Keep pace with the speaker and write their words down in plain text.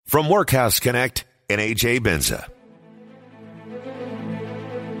From Workhouse Connect and AJ Benza.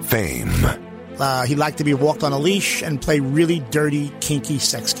 Fame. He liked to be walked on a leash and play really dirty, kinky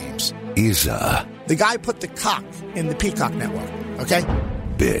sex games. Isa. The guy put the cock in the Peacock Network, okay?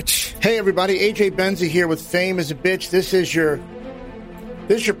 Bitch. Hey, everybody. AJ Benza here with Fame is a Bitch. This is your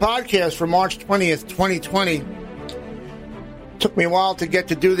podcast for March 20th, 2020. Took me a while to get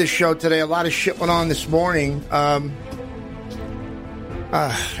to do this show today. A lot of shit went on this morning.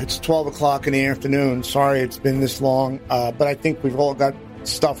 It's 12 o'clock in the afternoon. Sorry it's been this long. But I think we've all got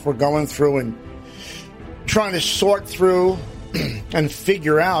stuff we're going through and trying to sort through and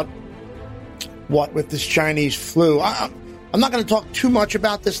figure out what with this Chinese flu. I'm not going to talk too much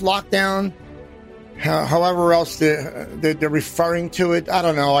about this lockdown, however else they're referring to it. I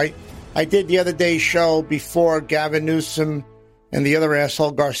don't know. I did the other day's show before Gavin Newsom and the other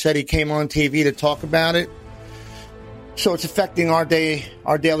asshole Garcetti came on TV to talk about it. So it's affecting our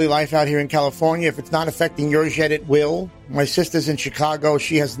daily life out here in California. If it's not affecting yours yet, it will. My sister's in Chicago.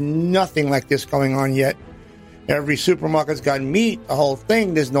 She has nothing like this going on yet. Every supermarket's got meat, the whole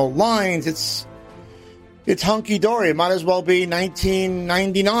thing. There's no lines. It's hunky-dory. It might as well be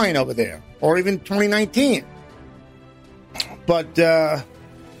 1999 over there, or even 2019. But there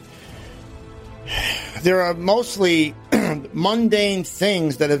are mostly mundane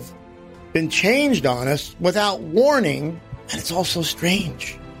things that have been changed on us without warning, and it's also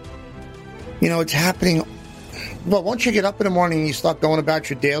strange. You know, it's happening. Well, once you get up in the morning and you start going about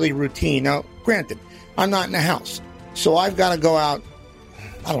your daily routine. Now, granted, I'm not in the house, so I've got to go out.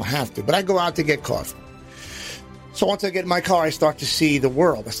 I don't have to, but I go out to get coffee. So once I get in my car, I start to see the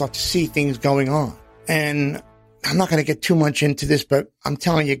world. I start to see things going on. And I'm not going to get too much into this, but I'm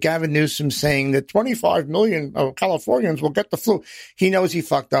telling you, Gavin Newsom saying that 25 million Californians will get the flu. He knows he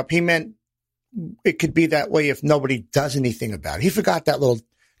fucked up. He meant it could be that way if nobody does anything about it. He forgot that little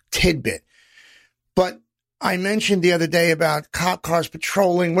tidbit. But I mentioned the other day about cop cars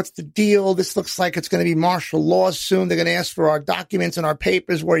patrolling. What's the deal? This looks like it's going to be martial law soon. They're going to ask for our documents and our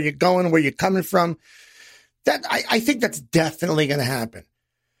papers, where you're going, where you're coming from. That I think that's definitely going to happen.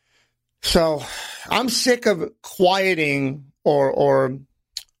 So I'm sick of quieting or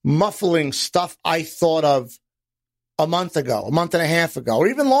muffling stuff I thought of a month ago, a month and a half ago, or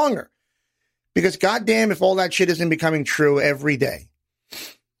even longer. Because goddamn if all that shit isn't becoming true every day.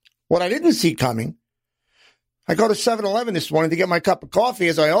 What I didn't see coming, I go to 7-Eleven this morning to get my cup of coffee,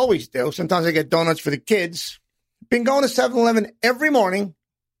 as I always do. Sometimes I get donuts for the kids. Been going to 7-Eleven every morning,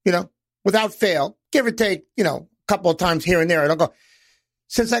 without fail. Give or take, a couple of times here and there. I don't go.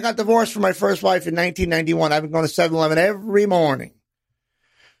 Since I got divorced from my first wife in 1991, I've been going to 7-Eleven every morning.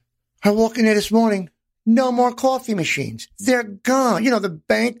 I walk in there this morning. No more coffee machines. They're gone. The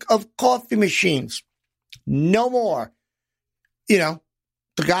bank of coffee machines. No more. The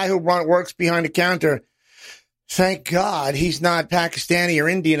guy who works behind the counter, thank God he's not Pakistani or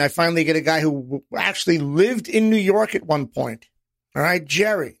Indian. I finally get a guy who actually lived in New York at one point. All right,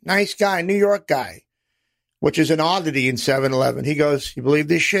 Jerry, nice guy, New York guy, which is an oddity in 7-Eleven. He goes, you believe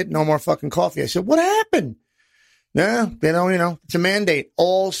this shit? No more fucking coffee. I said, what happened? Yeah, it's a mandate.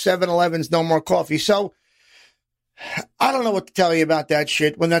 All 7-Elevens, no more coffee. So I don't know what to tell you about that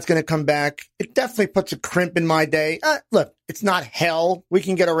shit, when that's going to come back. It definitely puts a crimp in my day. Look, it's not hell. We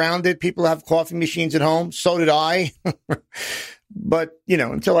can get around it. People have coffee machines at home. So did I. But,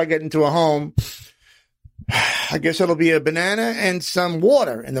 until I get into a home, I guess it'll be a banana and some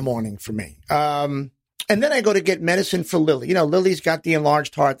water in the morning for me. And then I go to get medicine for Lily. Lily's got the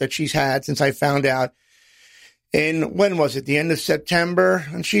enlarged heart that she's had since I found out. And when was it? The end of September.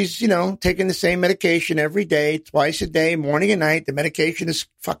 And she's, taking the same medication every day, twice a day, morning and night. The medication is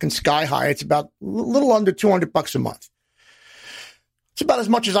fucking sky high. It's about a little under $200 a month. It's about as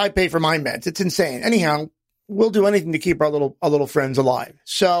much as I pay for my meds. It's insane. Anyhow, we'll do anything to keep our little friends alive.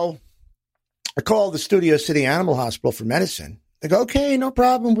 So I call the Studio City Animal Hospital for medicine. They go, okay, no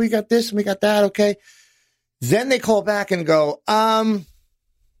problem. We got this and we got that. Okay. Then they call back and go,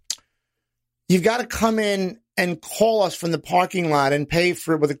 you've got to come in and call us from the parking lot and pay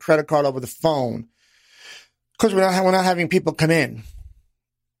for it with a credit card over the phone, because we're not having people come in.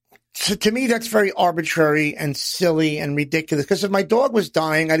 So to me, that's very arbitrary and silly and ridiculous. Because if my dog was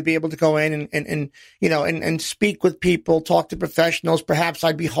dying, I'd be able to go in and speak with people, talk to professionals. Perhaps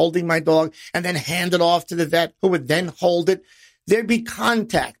I'd be holding my dog and then hand it off to the vet, who would then hold it. There'd be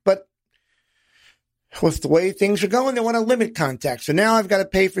contact. But with the way things are going, they want to limit contact. So now I've got to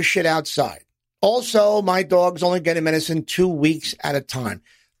pay for shit outside. Also, my dog's only getting medicine 2 weeks at a time.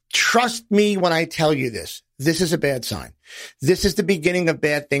 Trust me when I tell you this. This is a bad sign. This is the beginning of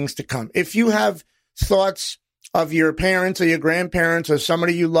bad things to come. If you have thoughts of your parents or your grandparents or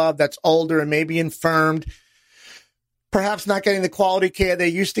somebody you love that's older and maybe infirmed, perhaps not getting the quality care they're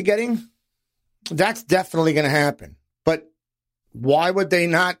used to getting, that's definitely going to happen. But why would they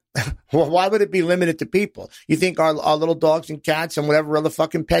not? Why would it be limited to people? You think our little dogs and cats and whatever other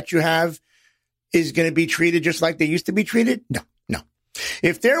fucking pet you have is going to be treated just like they used to be treated? No.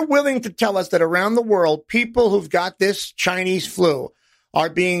 If they're willing to tell us that around the world, people who've got this Chinese flu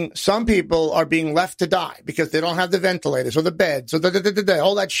some people are being left to die because they don't have the ventilators or the beds or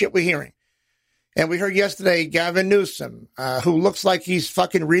all that shit we're hearing. And we heard yesterday Gavin Newsom, who looks like he's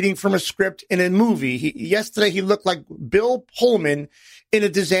fucking reading from a script in a movie. Yesterday he looked like Bill Pullman in a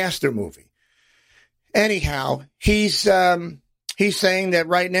disaster movie. Anyhow, he's saying that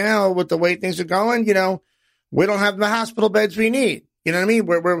right now, with the way things are going, we don't have the hospital beds we need. You know what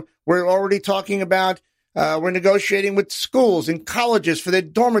I mean? We're already talking about we're negotiating with schools and colleges for their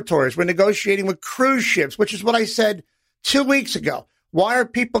dormitories. We're negotiating with cruise ships, which is what I said 2 weeks ago. Why are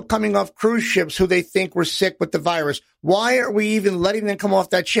people coming off cruise ships who they think were sick with the virus? Why are we even letting them come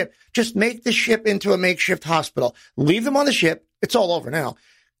off that ship? Just make the ship into a makeshift hospital. Leave them on the ship. It's all over now.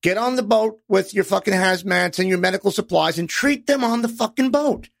 Get on the boat with your fucking hazmats and your medical supplies and treat them on the fucking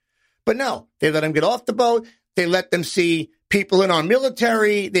boat. But no, they let them get off the boat. They let them see people in our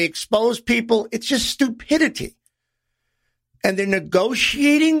military. They expose people. It's just stupidity. And they're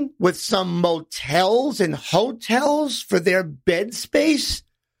negotiating with some motels and hotels for their bed space.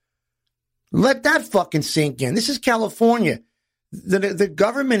 Let that fucking sink in. This is California. The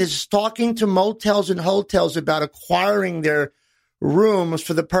government is talking to motels and hotels about acquiring their rooms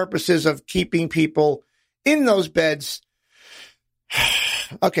for the purposes of keeping people in those beds.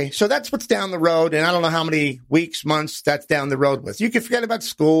 Okay, so that's what's down the road, and I don't know how many weeks, months that's down the road with. You can forget about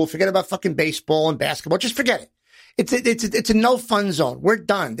school, forget about fucking baseball and basketball. Just forget it. It's a no fun zone. We're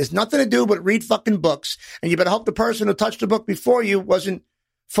done. There's nothing to do but read fucking books, and you better hope the person who touched the book before you wasn't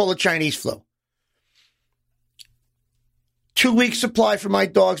full of Chinese flu. 2 week supply for my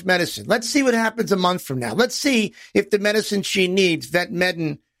dog's medicine. Let's see what happens a month from now. Let's see if the medicine she needs,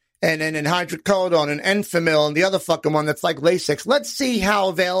 Vetmedin and hydrocodone and Enfamil and the other fucking one that's like Lasix. Let's see how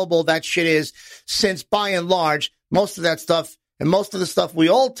available that shit is, since by and large, most of that stuff and most of the stuff we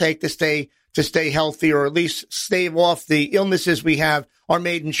all take to stay healthy or at least stave off the illnesses we have are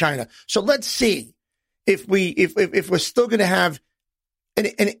made in China. So let's see if we're still going to have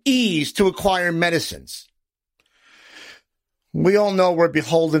an ease to acquire medicines. We all know we're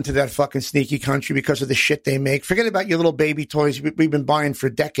beholden to that fucking sneaky country because of the shit they make. Forget about your little baby toys we've been buying for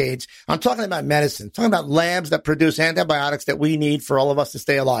decades. I'm talking about medicine. I'm talking about labs that produce antibiotics that we need for all of us to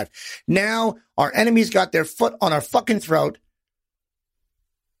stay alive. Now our enemies got their foot on our fucking throat,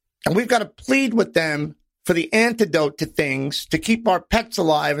 and we've got to plead with them for the antidote to things to keep our pets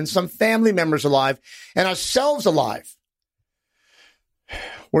alive and some family members alive and ourselves alive.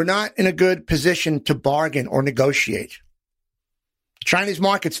 We're not in a good position to bargain or negotiate. Chinese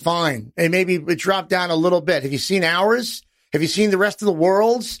market's fine, and maybe it dropped down a little bit. Have you seen ours? Have you seen the rest of the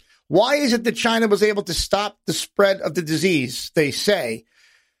world's? Why is it that China was able to stop the spread of the disease, they say,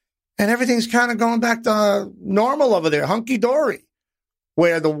 and everything's kind of going back to normal over there, hunky-dory,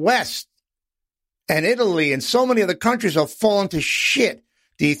 where the West and Italy and so many other countries have fallen to shit?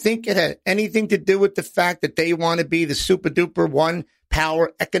 Do you think it had anything to do with the fact that they want to be the super-duper one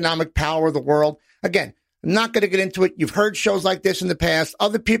power, economic power of the world? Again, I'm not going to get into it. You've heard shows like this in the past.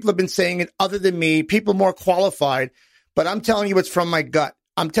 Other people have been saying it other than me, people more qualified. But I'm telling you it's from my gut.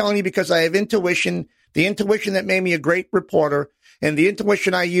 I'm telling you because I have intuition, the intuition that made me a great reporter, and the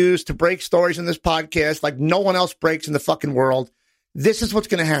intuition I use to break stories in this podcast like no one else breaks in the fucking world. This is what's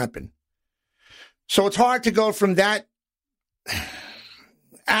going to happen. So it's hard to go from that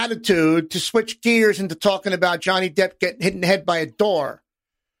attitude to switch gears into talking about Johnny Depp getting hit in the head by a door,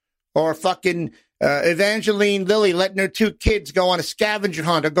 or fucking Evangeline Lilly letting her 2 kids go on a scavenger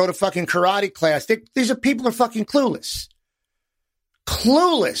hunt or go to fucking karate class. These people are fucking clueless.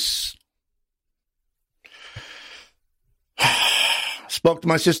 Clueless. Spoke to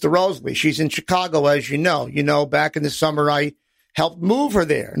my sister Rosalie. She's in Chicago, as you know. You know, back in the summer, I helped move her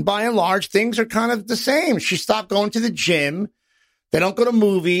there. And by and large, things are kind of the same. She stopped going to the gym. They don't go to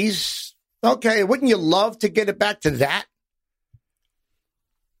movies. Okay, wouldn't you love to get it back to that?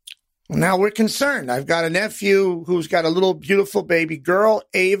 Now we're concerned. I've got a nephew who's got a little beautiful baby girl,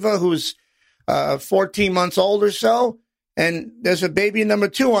 Ava, who's 14 months old or so. And there's a baby number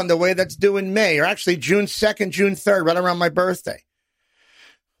 2 on the way that's due in May, or actually June 2nd, June 3rd, right around my birthday.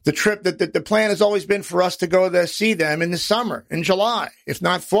 The trip, the plan has always been for us to go there, see them in the summer, in July. If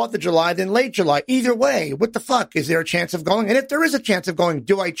not 4th of July, then late July. Either way, what the fuck? Is there a chance of going? And if there is a chance of going,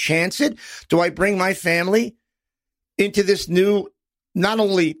 do I chance it? Do I bring my family? into this new, not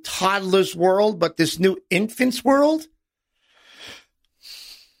only toddler's world, but this new infant's world?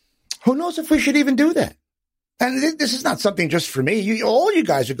 Who knows if we should even do that? And this is not something just for me. All you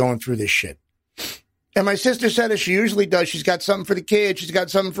guys are going through this shit. And my sister said, as she usually does, she's got something for the kids. She's got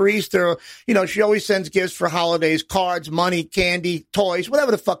something for Easter. You know, she always sends gifts for holidays, cards, money, candy, toys,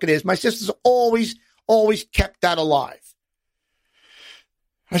 whatever the fuck it is. My sister's always kept that alive.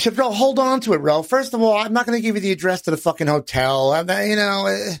 I said, Ro, hold on to it, Ro. First of all, I'm not going to give you the address to the fucking hotel.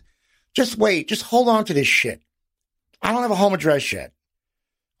 Just wait. Just hold on to this shit. I don't have a home address yet.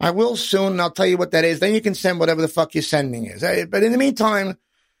 I will soon, and I'll tell you what that is. Then you can send whatever the fuck you're sending is. But in the meantime,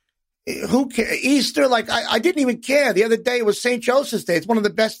 who cares? Easter, I didn't even care. The other day was St. Joseph's Day. It's one of the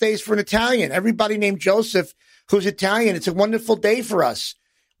best days for an Italian. Everybody named Joseph who's Italian, it's a wonderful day for us.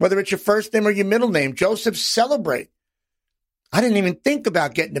 Whether it's your first name or your middle name, Joseph, celebrate. I didn't even think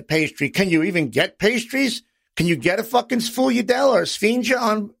about getting a pastry. Can you even get pastries? Can you get a fucking sfogliatelle or a sfinge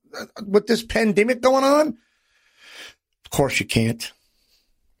on with this pandemic going on? Of course you can't.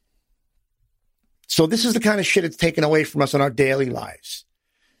 So this is the kind of shit it's taken away from us in our daily lives.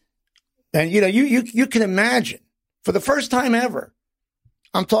 And, you can imagine, for the first time ever,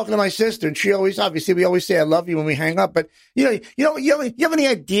 I'm talking to my sister, and we always say I love you when we hang up. But, you have any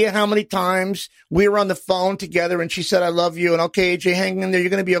idea how many times we were on the phone together and she said, I love you. And okay, AJ, hang in there. You're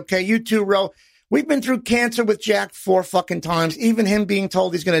going to be okay. You too, Ro. We've been through cancer with Jack 4 fucking times. Even him being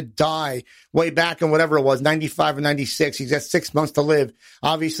told he's going to die way back in whatever it was, 95 or 96. He's got 6 months to live.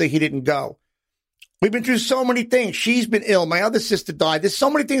 Obviously, he didn't go. We've been through so many things. She's been ill. My other sister died. There's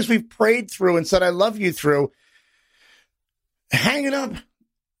so many things we've prayed through and said, I love you through. Hanging up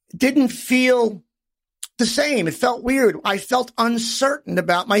didn't feel the same. It felt weird. I felt uncertain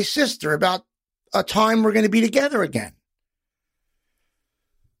about my sister, about a time we're going to be together again.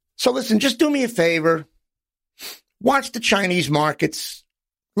 So listen, just do me a favor. Watch the Chinese markets.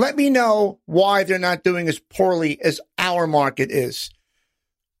 Let me know why they're not doing as poorly as our market is.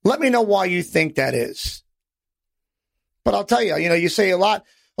 Let me know why you think that is. But I'll tell you, you say a lot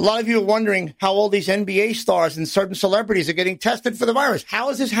of you are wondering how all these NBA stars and certain celebrities are getting tested for the virus. How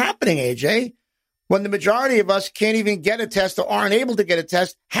is this happening, AJ? When the majority of us can't even get a test or aren't able to get a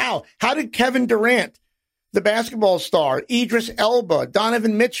test. How? How did Kevin Durant, the basketball star, Idris Elba,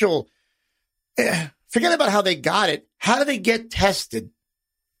 Donovan Mitchell, forget about how they got it. How do they get tested?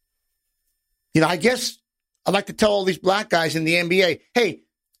 I guess I'd like to tell all these black guys in the NBA, hey,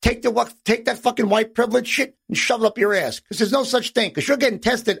 take that fucking white privilege shit and shove it up your ass. Because there's no such thing. Because you're getting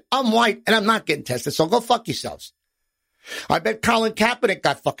tested. I'm white and I'm not getting tested. So go fuck yourselves. I bet Colin Kaepernick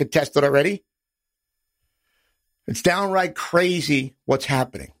got fucking tested already. It's downright crazy what's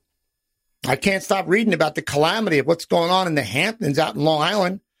happening. I can't stop reading about the calamity of what's going on in the Hamptons out in Long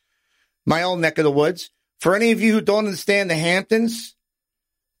Island, my own neck of the woods. For any of you who don't understand the Hamptons,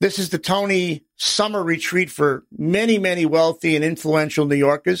 this is the Tony summer retreat for many, many wealthy and influential New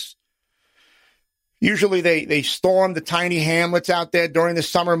Yorkers. Usually they storm the tiny hamlets out there during the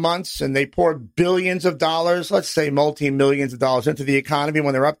summer months, and they pour billions of dollars, let's say multi-millions of dollars, into the economy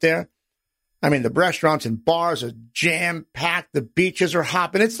when they're up there. I mean, the restaurants and bars are jam-packed. The beaches are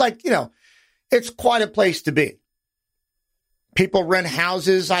hopping. It's like, it's quite a place to be. People rent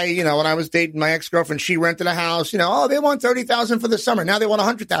houses. When I was dating my ex-girlfriend, she rented a house. They want $30,000 for the summer. Now they want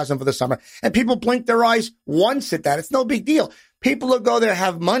 $100,000 for the summer. And people blink their eyes once at that. It's no big deal. People who go there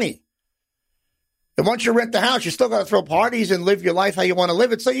have money. And once you rent the house, you still got to throw parties and live your life how you want to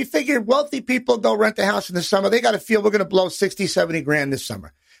live it. So you figure wealthy people go rent a house in the summer. They got to feel we're going to blow 60, 70 grand this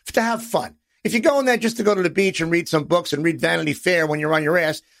summer to have fun. If you go in there just to go to the beach and read some books and read Vanity Fair when you're on your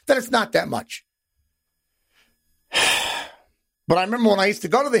ass, then it's not that much. But I remember when I used to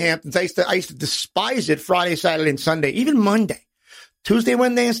go to the Hamptons, I used to despise it Friday, Saturday, and Sunday, even Monday. Tuesday,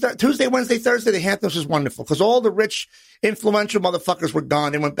 Wednesday, Thursday, the Hamptons was wonderful because all the rich, influential motherfuckers were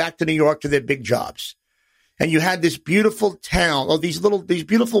gone. They went back to New York to their big jobs. And you had this beautiful town, or these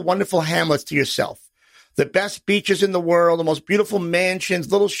beautiful, wonderful hamlets to yourself. The best beaches in the world, the most beautiful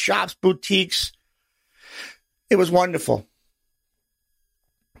mansions, little shops, boutiques. It was wonderful.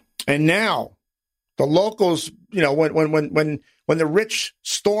 And now the locals, when the rich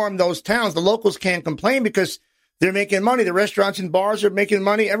storm those towns, the locals can't complain because they're making money. The restaurants and bars are making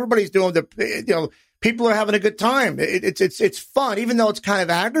money. Everybody's doing people are having a good time. It's fun, even though it's kind of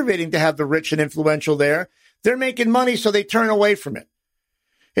aggravating to have the rich and influential there. They're making money, so they turn away from it.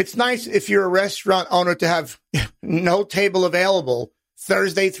 It's nice if you're a restaurant owner to have no table available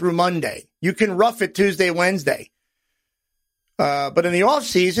Thursday through Monday. You can rough it Tuesday, Wednesday. But in the off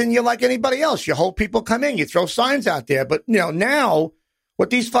season, you're like anybody else. You hope people come in. You throw signs out there. But, now what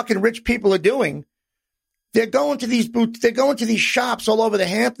these fucking rich people are doing, They're going to these they're going to these shops all over the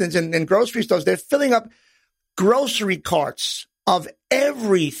Hamptons and grocery stores. They're filling up grocery carts of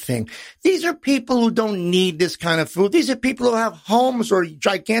everything. These are people who don't need this kind of food. These are people who have homes or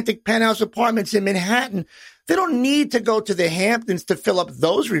gigantic penthouse apartments in Manhattan. They don't need to go to the Hamptons to fill up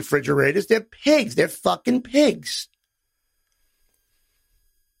those refrigerators. They're pigs. They're fucking pigs.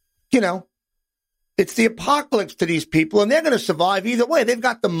 You know, it's the apocalypse to these people, and they're going to survive either way. They've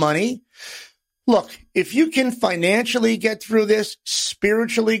got the money. Look, if you can financially get through this,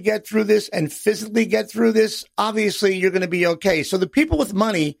 spiritually get through this, and physically get through this, obviously you're going to be okay. So the people with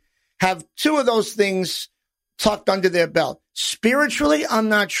money have two of those things tucked under their belt. Spiritually, I'm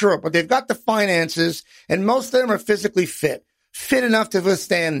not sure, but they've got the finances, and most of them are physically fit enough to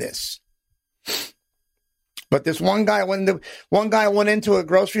withstand this. But this one guy went into a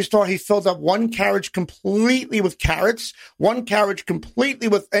grocery store. He filled up one carriage completely with carrots, one carriage completely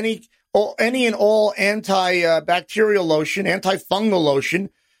with any and all antibacterial lotion, antifungal lotion,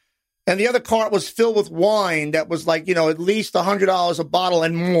 and the other cart was filled with wine that was like, at least $100 a bottle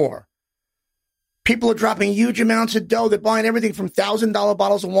and more. People are dropping huge amounts of dough. They're buying everything from $1,000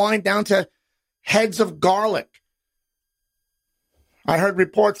 bottles of wine down to heads of garlic. I heard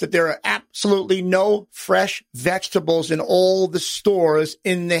reports that there are absolutely no fresh vegetables in all the stores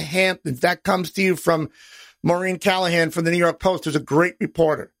in the Hamptons. That comes to you from Maureen Callahan from the New York Post, who's a great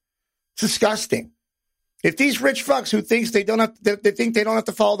reporter. It's disgusting. If these rich fucks who think they don't have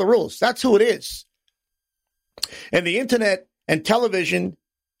to follow the rules, that's who it is. And the internet and television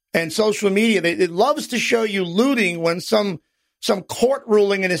and social media, it loves to show you looting when some court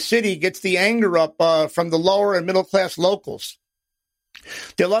ruling in a city gets the anger up from the lower and middle class locals.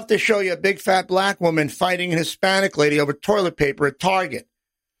 They love to show you a big fat black woman fighting a Hispanic lady over toilet paper at Target.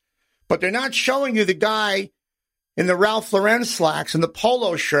 But they're not showing you the guy in the Ralph Lauren slacks and the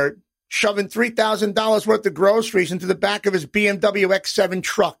polo shirt shoving $3,000 worth of groceries into the back of his BMW X7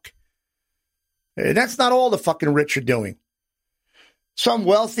 truck. And that's not all the fucking rich are doing. Some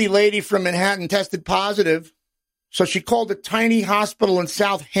wealthy lady from Manhattan tested positive, so she called a tiny hospital in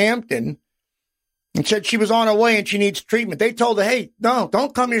Southampton and said she was on her way and she needs treatment. They told her, hey, no,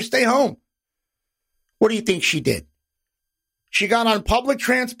 don't come here, stay home. What do you think she did? She got on public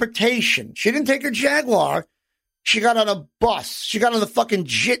transportation. She didn't take her Jaguar. She got on a bus. She got on the fucking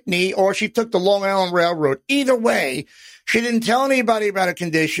jitney, or she took the Long Island Railroad. Either way, she didn't tell anybody about her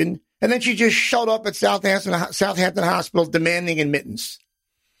condition, and then she just showed up at Southampton Hospital demanding admittance.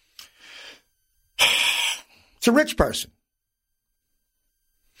 It's a rich person.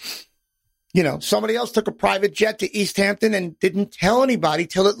 Somebody else took a private jet to East Hampton and didn't tell anybody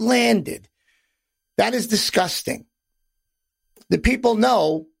till it landed. That is disgusting. The people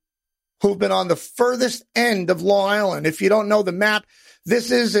know who've been on the furthest end of Long Island. If you don't know the map, this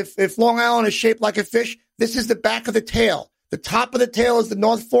is, if Long Island is shaped like a fish, this is the back of the tail. The top of the tail is the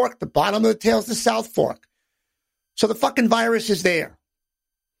North Fork. The bottom of the tail is the South Fork. So the fucking virus is there,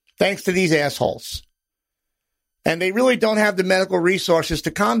 thanks to these assholes. And they really don't have the medical resources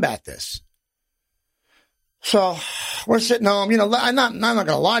to combat this. So we're sitting home. I'm not going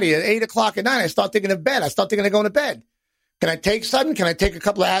to lie to you. At 8 o'clock at night, I start thinking of bed. I start thinking of going to bed. Can I take something? Can I take a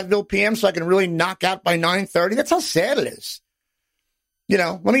couple of Advil PM so I can really knock out by 9:30? That's how sad it is.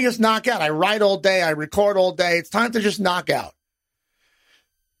 Let me just knock out. I write all day. I record all day. It's time to just knock out.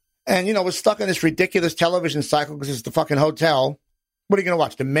 And, we're stuck in this ridiculous television cycle because it's the fucking hotel. What are you going to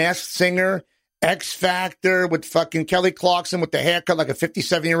watch? The Masked Singer, X Factor with fucking Kelly Clarkson with the haircut like a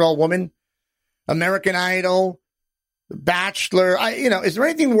 57-year-old woman, American Idol, The Bachelor. Is there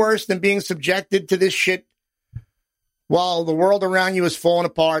anything worse than being subjected to this shit while the world around you is falling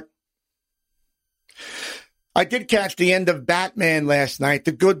apart? I did catch the end of Batman last night,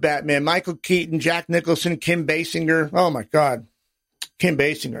 the good Batman, Michael Keaton, Jack Nicholson, Kim Basinger. Oh, my God. Kim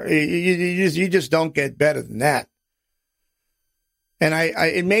Basinger. You just don't get better than that. And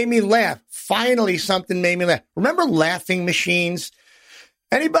it made me laugh. Finally, something made me laugh. Remember Laughing Machines?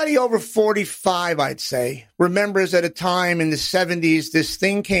 Anybody over 45, I'd say, remembers at a time in the 70s, this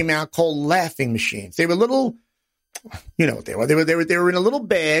thing came out called Laughing Machines. They were little, what they were. They were in a little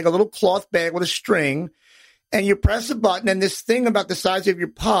bag, a little cloth bag with a string, and you press a button, and this thing about the size of your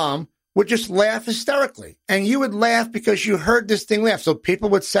palm would just laugh hysterically. And you would laugh because you heard this thing laugh. So people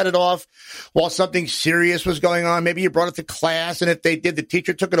would set it off while something serious was going on. Maybe you brought it to class, and if they did, the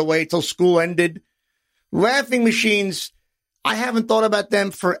teacher took it away till school ended. Laughing Machines, I haven't thought about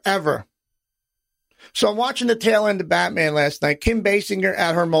them forever. So I'm watching the tail end of Batman last night. Kim Basinger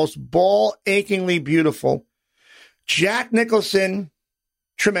at her most ball-achingly beautiful. Jack Nicholson,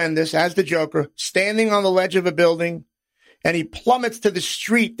 tremendous, as the Joker, standing on the ledge of a building, and he plummets to the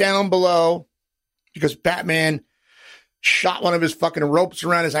street down below, because Batman shot one of his fucking ropes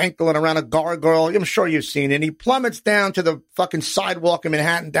around his ankle and around a gargoyle. I'm sure you've seen it. And he plummets down to the fucking sidewalk in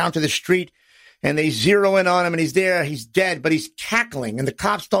Manhattan, down to the street, and they zero in on him, and he's there. He's dead, but he's cackling, and the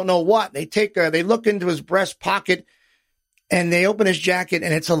cops don't know what. They look into his breast pocket, and they open his jacket,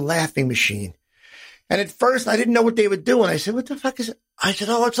 and it's a laughing machine. And at first, I didn't know what they were doing. I said, what the fuck is it? I said,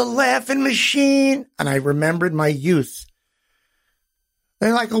 oh, it's a laughing machine. And I remembered my youth.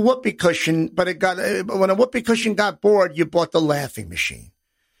 They're like a whoopee cushion, but when a whoopee cushion got bored, you bought the laughing machine.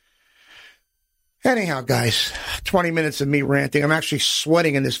 Anyhow, guys, 20 minutes of me ranting. I'm actually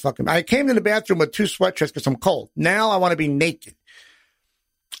sweating in this fucking... I came to the bathroom with 2 sweatshirts because I'm cold. Now I want to be naked.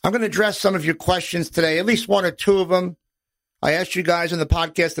 I'm going to address some of your questions today, at least 1 or 2 of them. I asked you guys on the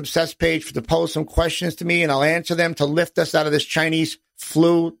Podcast Obsessed page to pose some questions to me, and I'll answer them to lift us out of this Chinese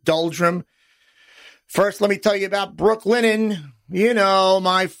flu doldrum. First, let me tell you about Brooklinen. You know,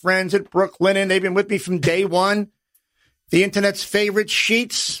 my friends at Brooklinen, they've been with me from day one. The internet's favorite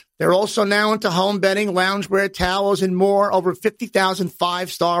sheets. They're also now into home bedding, loungewear, towels, and more. Over 50,000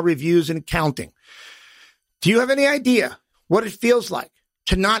 5-star reviews and counting. Do you have any idea what it feels like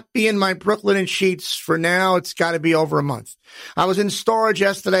to not be in my Brooklinen sheets? For now, it's got to be over a month. I was in storage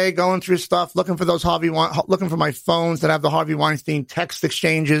yesterday, going through stuff, looking for looking for my phones that have the Harvey Weinstein text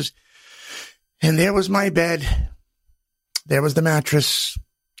exchanges. And there was my bed. There was the mattress.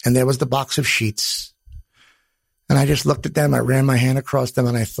 And there was the box of sheets. And I just looked at them. I ran my hand across them,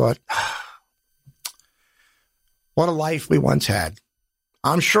 and I thought, what a life we once had.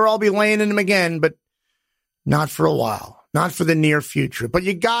 I'm sure I'll be laying in them again, but not for a while. Not for the near future. But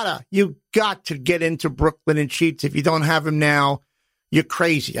you got to get into Brooklinen sheets. If you don't have them now, you're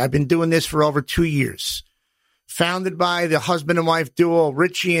crazy. I've been doing this for over 2 years. Founded by the husband and wife duo,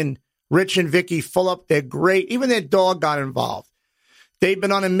 Rich and Vicky Fulop. They're great. Even their dog got involved. They've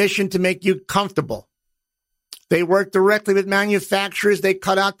been on a mission to make you comfortable. They work directly with manufacturers. They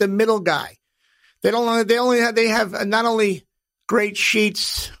cut out the middle guy. They have not only great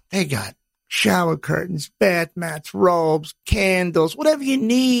sheets, they got shower curtains, bath mats, robes, candles, whatever you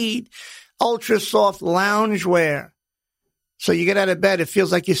need. Ultra soft loungewear. So you get out of bed, it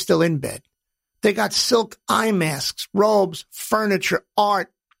feels like you're still in bed. They got silk eye masks, robes, furniture,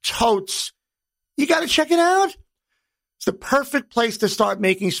 art, totes. You got to check it out. It's the perfect place to start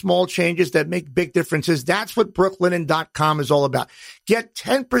making small changes that make big differences. That's what Brooklinen.com is all about. Get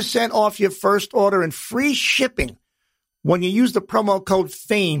 10% off your first order and free shipping when you use the promo code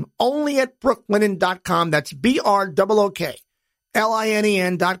FAME only at Brooklinen.com. That's BROOKLINEN.com,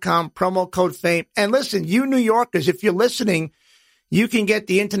 promo code FAME. And listen, you New Yorkers, if you're listening, you can get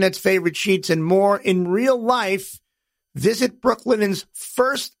the internet's favorite sheets and more in real life. Visit Brooklinen's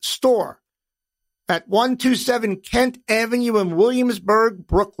first store at 127 Kent Avenue in Williamsburg,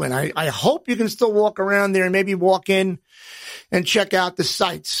 Brooklyn. I hope you can still walk around there and maybe walk in and check out the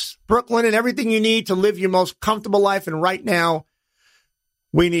sites. Brooklyn and everything you need to live your most comfortable life. And right now,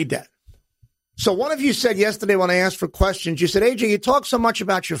 we need that. So one of you said yesterday when I asked for questions, you said, AJ, you talk so much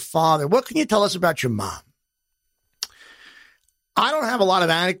about your father. What can you tell us about your mom? I don't have a lot of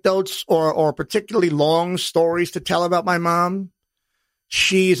anecdotes or particularly long stories to tell about my mom.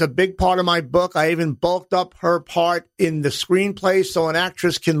 She's a big part of my book. I even bulked up her part in the screenplay so an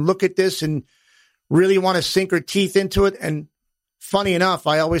actress can look at this and really want to sink her teeth into it. And funny enough,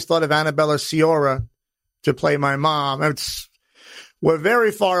 I always thought of Annabella Sciorra to play my mom. We're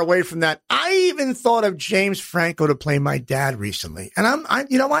very far away from that. I even thought of James Franco to play my dad recently. And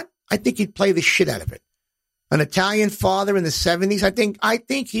you know what? I think he'd play the shit out of it. An Italian father in the 70s. I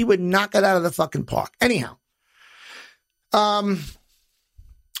think he would knock it out of the fucking park. Anyhow,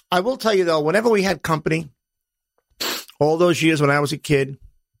 I will tell you, though, whenever we had company, all those years when I was a kid,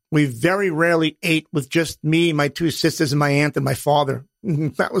 we very rarely ate with just me, my 2 sisters, and my aunt and my father.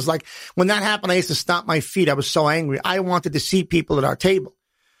 That was like, when that happened, I used to stomp my feet. I was so angry. I wanted to see people at our table.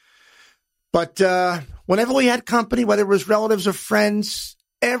 But whenever we had company, whether it was relatives or friends,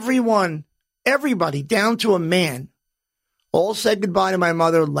 everybody, down to a man, all said goodbye to my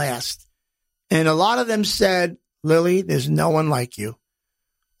mother last. And a lot of them said, Lily, there's no one like you.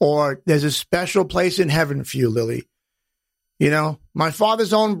 Or there's a special place in heaven for you, Lily. You know, my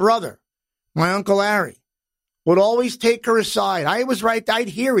father's own brother, my Uncle Larry, would always take her aside. I was right. I'd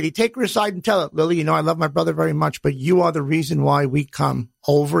hear it. He'd take her aside and tell her, Lily, you know, I love my brother very much, but you are the reason why we come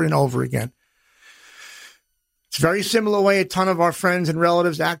over and over again. It's a very similar way a ton of our friends and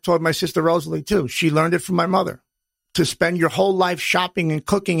relatives act toward my sister Rosalie, too. She learned it from my mother. To spend your whole life shopping and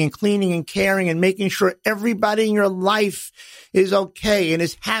cooking and cleaning and caring and making sure everybody in your life is okay and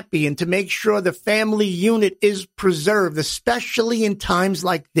is happy, and to make sure the family unit is preserved, especially in times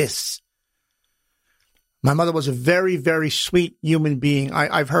like this. My mother was a very, very sweet human being.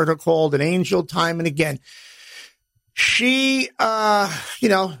 I've heard her called an angel time and again. She,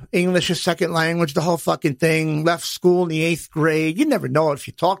 English is second language, the whole fucking thing, left school in the 8th grade. You never know it if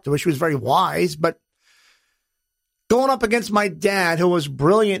you talk to her. She was very wise, but going up against my dad, who was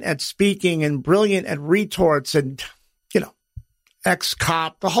brilliant at speaking and brilliant at retorts and,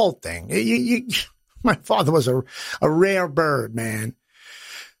 ex-cop, the whole thing. My father was a rare bird, man.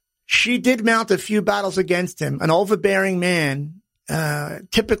 She did mount a few battles against him. An overbearing man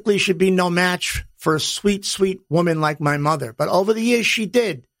typically should be no match for a sweet, sweet woman like my mother. But over the years, she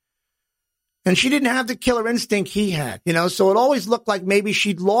did. And she didn't have the killer instinct he had, so it always looked like maybe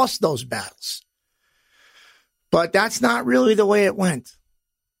she'd lost those battles. But that's not really the way it went.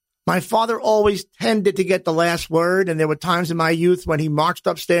 My father always tended to get the last word, and there were times in my youth when he marched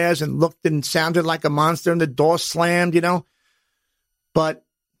upstairs and looked and sounded like a monster and the door slammed, But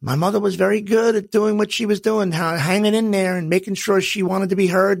my mother was very good at doing what she was doing, hanging in there and making sure she wanted to be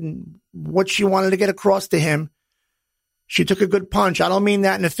heard and what she wanted to get across to him. She took a good punch. I don't mean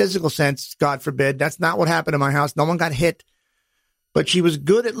that in a physical sense, God forbid. That's not what happened in my house. No one got hit. But she was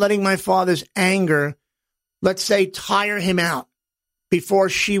good at letting my father's anger, let's say, tire him out before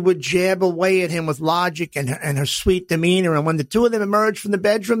she would jab away at him with logic and her sweet demeanor. And when the two of them emerged from the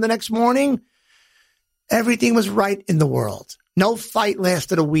bedroom the next morning, everything was right in the world. No fight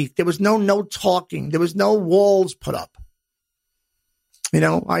lasted a week. There was no talking. There was no walls put up.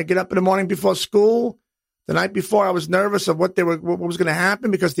 I get up in the morning before school. The night before, I was nervous of what was going to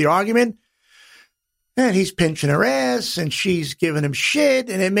happen because of the argument. And he's pinching her ass and she's giving him shit.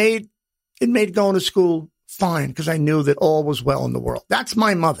 And it made going to school fine because I knew that all was well in the world. That's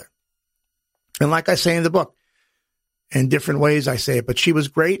my mother. And like I say in the book, in different ways I say it, but she was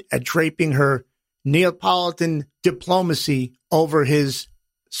great at draping her Neapolitan diplomacy over his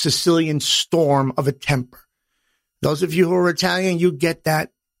Sicilian storm of a temper. Those of you who are Italian, you get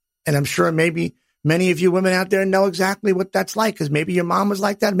that. And I'm sure maybe many of you women out there know exactly what that's like because maybe your mom was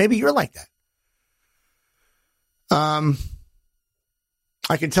like that. Maybe you're like that.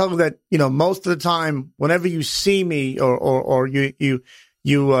 I can tell you that, most of the time, whenever you see me or you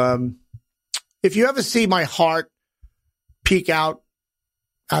if you ever see my heart peek out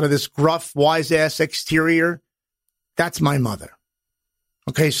of this gruff, wise-ass exterior, that's my mother.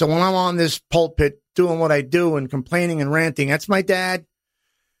 Okay, so when I'm on this pulpit doing what I do and complaining and ranting, that's my dad.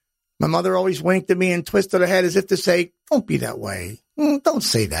 My mother always winked at me and twisted her head as if to say, don't be that way. Don't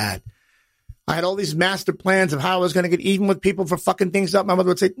say that. I had all these master plans of how I was going to get even with people for fucking things up. My mother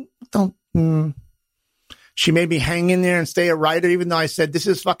would say, don't. She made me hang in there and stay a writer, even though I said, this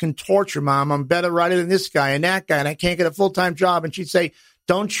is fucking torture, Mom. I'm a better writer than this guy and that guy, and I can't get a full-time job. And she'd say,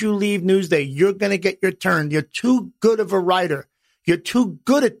 don't you leave Newsday. You're going to get your turn. You're too good of a writer. You're too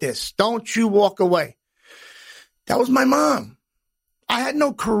good at this. Don't you walk away. That was my mom. I had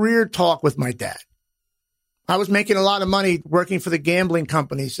no career talk with my dad. I was making a lot of money working for the gambling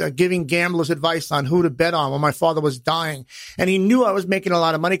companies, giving gamblers advice on who to bet on when my father was dying. And he knew I was making a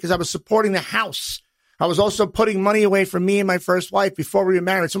lot of money because I was supporting the house. I was also putting money away for me and my first wife before we were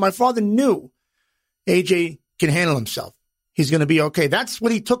married. So my father knew AJ can handle himself. He's going to be okay. That's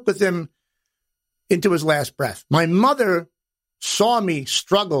what he took with him into his last breath. My mother saw me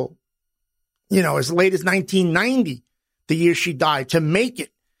struggle, as late as 1990, the year she died, to make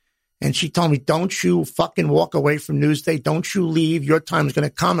it. And she told me, don't you fucking walk away from Newsday. Don't you leave. Your time is going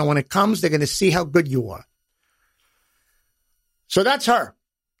to come. And when it comes, they're going to see how good you are. So that's her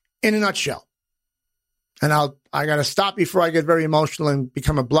in a nutshell. And I got to stop before I get very emotional and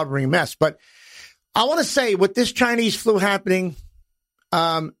become a blubbering mess. But I want to say with this Chinese flu happening,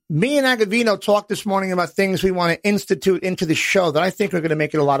 me and Agavino talked this morning about things we want to institute into the show that I think are going to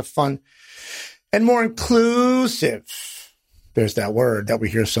make it a lot of fun and more inclusive. There's that word that we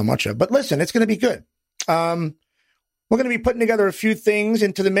hear so much of. But listen, it's going to be good. We're going to be putting together a few things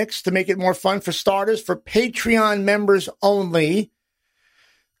into the mix to make it more fun. For starters, for Patreon members only,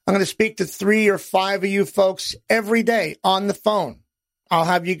 I'm going to speak to 3 or 5 of you folks every day on the phone. I'll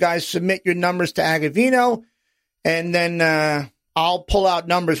have you guys submit your numbers to Agavino, and then I'll pull out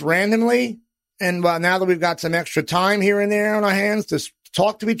numbers randomly. And now that we've got some extra time here and there on our hands to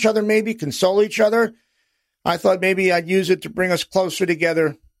talk to each other, maybe console each other, I thought maybe I'd use it to bring us closer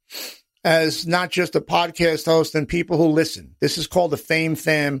together as not just a podcast host and people who listen. This is called the Fame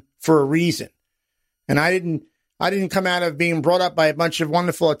Fam for a reason. And I didn't come out of being brought up by a bunch of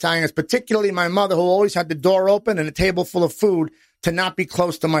wonderful Italians, particularly my mother, who always had the door open and a table full of food to not be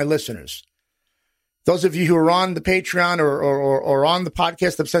close to my listeners. Those of you who are on the Patreon or on the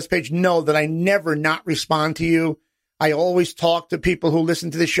Podcast Obsessed page know that I never not respond to you. I always talk to people who listen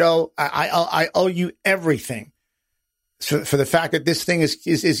to the show. I owe you everything for the fact that this thing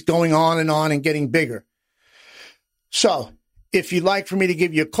is going on and getting bigger. So if you'd like for me to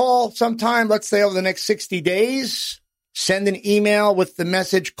give you a call sometime, let's say over the next 60 days, send an email with the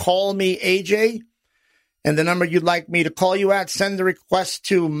message, call me AJ, and the number you'd like me to call you at, send the request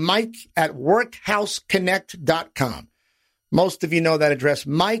to Mike@workhouseconnect.com. Most of you know that address,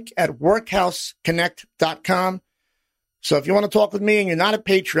 Mike@workhouseconnect.com. So if you want to talk with me and you're not a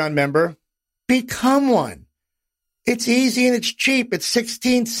Patreon member, become one. It's easy and it's cheap. It's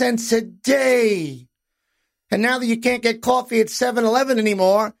 16 cents a day. And now that you can't get coffee at 7-Eleven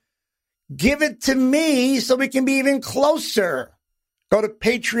anymore, give it to me so we can be even closer. Go to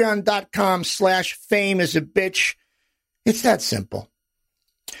patreon.com/fameisaBitch. It's that simple.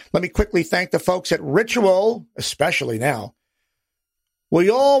 Let me quickly thank the folks at Ritual, especially now. We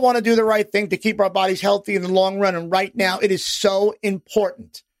all want to do the right thing to keep our bodies healthy in the long run, and right now it is so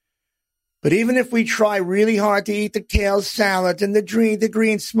important. But even if we try really hard to eat the kale salads and the green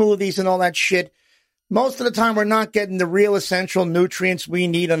smoothies and all that shit, most of the time we're not getting the real essential nutrients we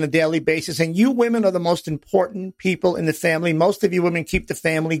need on a daily basis. And you women are the most important people in the family. Most of you women keep the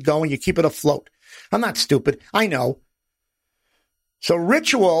family going. You keep it afloat. I'm not stupid. I know. So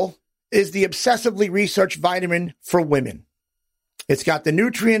Ritual is the obsessively researched vitamin for women. It's got the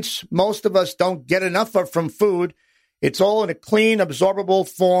nutrients most of us don't get enough of from food. It's all in a clean, absorbable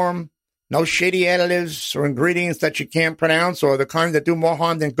form. No shady additives or ingredients that you can't pronounce or the kind that do more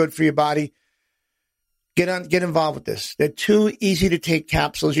harm than good for your body. Get involved with this. They're 2 easy-to-take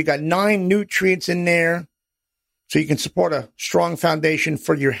capsules. You got 9 nutrients in there, so you can support a strong foundation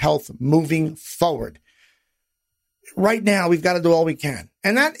for your health moving forward. Right now, we've got to do all we can.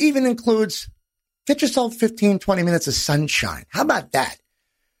 And that even includes get yourself 15, 20 minutes of sunshine. How about that?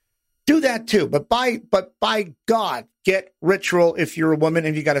 Do that too. But by God, get Ritual if you're a woman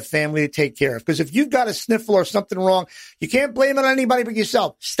and you got a family to take care of. Because if you've got a sniffle or something wrong, you can't blame it on anybody but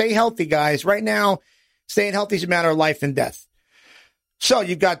yourself. Stay healthy, guys. Right now, staying healthy is a matter of life and death. So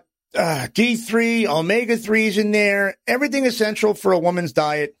you've got D3, omega-3s in there, everything essential for a woman's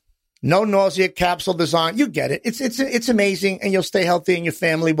diet. No nausea, capsule design. You get it. It's amazing, and you'll stay healthy, and your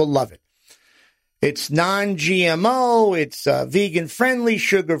family will love it. It's non-GMO. It's vegan-friendly,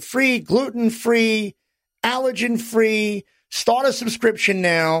 sugar-free, gluten-free, allergen-free. Start a subscription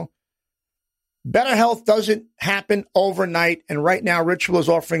now. Better health doesn't happen overnight, and right now Ritual is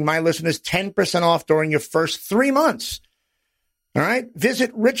offering my listeners 10% off during your first 3 months. All right?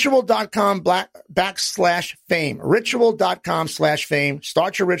 Visit ritual.com/fame. Ritual.com/fame.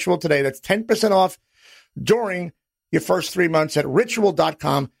 Start your Ritual today. That's 10% off during your first 3 months at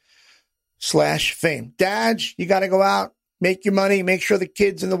ritual.com/fame. Dads, you got to go out, make your money, make sure the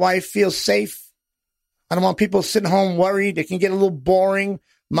kids and the wife feel safe. I don't want people sitting home worried. It can get a little boring.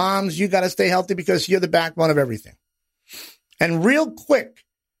 Moms, you got to stay healthy because you're the backbone of everything. And real quick,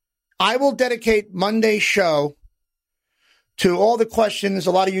 I will dedicate Monday's show to all the questions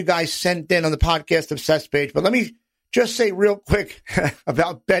a lot of you guys sent in on the Podcast Obsessed page. But let me just say real quick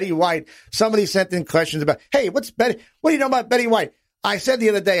about Betty White. Somebody sent in questions about, hey, what do you know about Betty White? I said the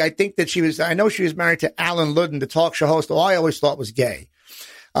other day, I know she was married to Alan Ludden, the talk show host, who I always thought was gay.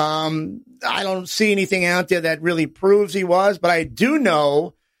 I don't see anything out there that really proves he was, but I do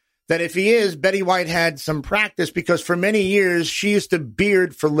know that if he is, Betty White had some practice because for many years she used to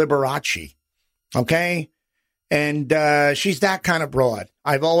beard for Liberace. Okay? And she's that kind of broad.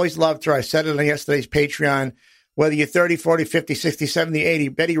 I've always loved her. I said it on yesterday's Patreon. Whether you're 30, 40, 50, 60, 70, 80,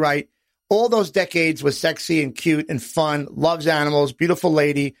 Betty White, all those decades was sexy and cute and fun, loves animals, beautiful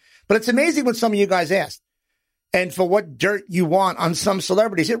lady. But it's amazing what some of you guys asked. And for what dirt you want on some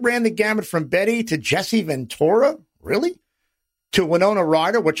celebrities. It ran the gamut from Betty to Jesse Ventura. Really? To Winona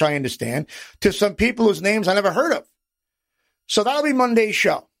Ryder, which I understand. To some people whose names I never heard of. So that'll be Monday's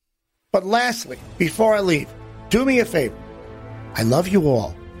show. But lastly, before I leave, do me a favor. I love you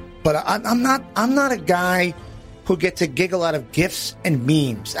all. But I'm not a guy who gets a giggle out of GIFs and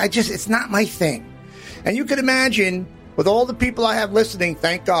memes. It's not my thing. And you can imagine, with all the people I have listening,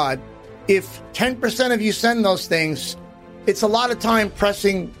 thank God, if 10% of you send those things, it's a lot of time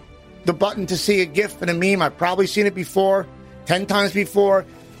pressing the button to see a GIF and a meme. I've probably seen it before, 10 times before.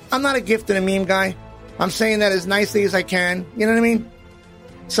 I'm not a GIF and a meme guy. I'm saying that as nicely as I can. You know what I mean?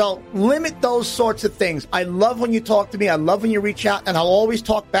 So limit those sorts of things. I love when you talk to me. I love when you reach out, and I'll always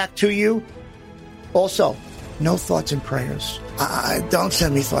talk back to you. Also, no thoughts and prayers. Don't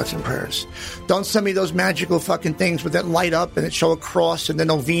send me thoughts and prayers. Don't send me those magical fucking things with that light up and it show a cross and the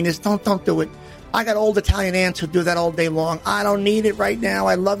novenas. Don't do it. I got old Italian aunts who do that all day long. I don't need it right now.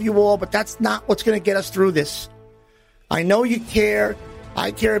 I love you all, but that's not what's going to get us through this. I know you care.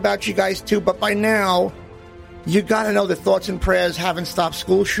 I care about you guys too. But by now, you got to know that thoughts and prayers haven't stopped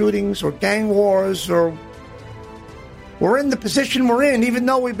school shootings or gang wars, or we're in the position we're in, even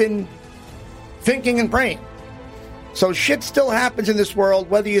though we've been thinking and praying. So shit still happens in this world,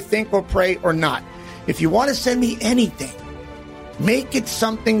 whether you think or pray or not. If you want to send me anything, make it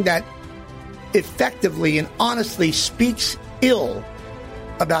something that effectively and honestly speaks ill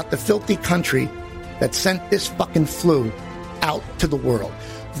about the filthy country that sent this fucking flu out to the world.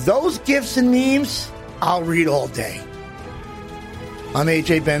 Those gifts and memes, I'll read all day. I'm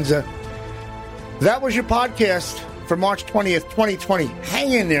AJ Benza. That was your podcast for March 20th, 2020.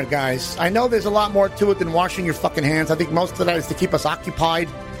 Hang in there, guys. I know there's a lot more to it than washing your fucking hands. I think most of that is to keep us occupied,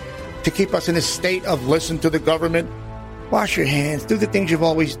 to keep us in a state of listen to the government. Wash your hands. Do the things you've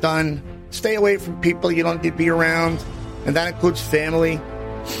always done. Stay away from people you don't need to be around, and that includes family.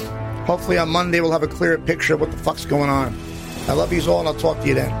 Hopefully on Monday we'll have a clearer picture of what the fuck's going on. I love you all, and I'll talk to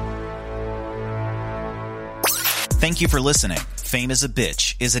you then. Thank you for listening. Fame is a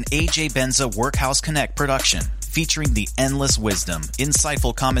Bitch is an AJ Benza Workhouse Connect production, featuring the endless wisdom,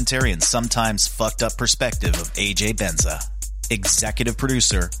 insightful commentary, and sometimes fucked up perspective of AJ Benza. Executive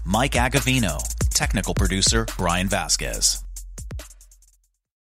producer, Mike Agavino. Technical producer, Brian Vasquez.